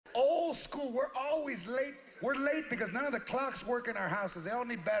old school. We're always late. We're late because none of the clocks work in our houses. They all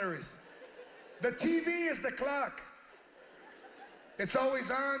need batteries. The TV is the clock. It's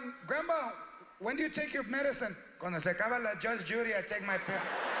always on. Grandma, when do you take your medicine? Cuando se acaba la Judge Judy, I take my pill.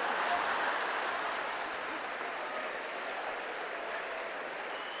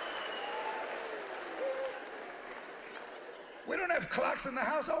 We don't have clocks in the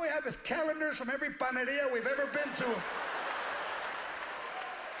house. All we have is calendars from every panaderia we've ever been to.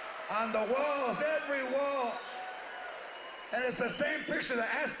 On the walls, every wall. And it's the same picture, the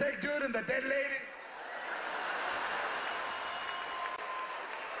Aztec dude and the dead lady.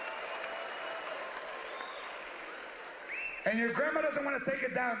 And your grandma doesn't want to take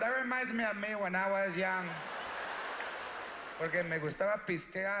it down. That reminds me of me when I was young. Porque me gustaba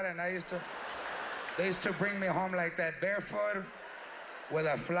pisquear, and they used to bring me home like that, barefoot, with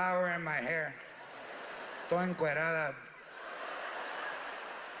a flower in my hair. Toda encuerada.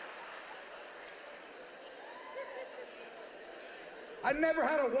 I never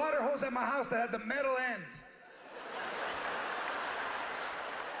had a water hose at my house that had the metal end.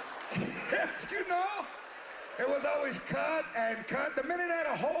 You know? It was always cut and cut. The minute it had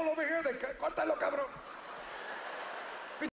a hole over here, they cut. Córtalo, cabrón.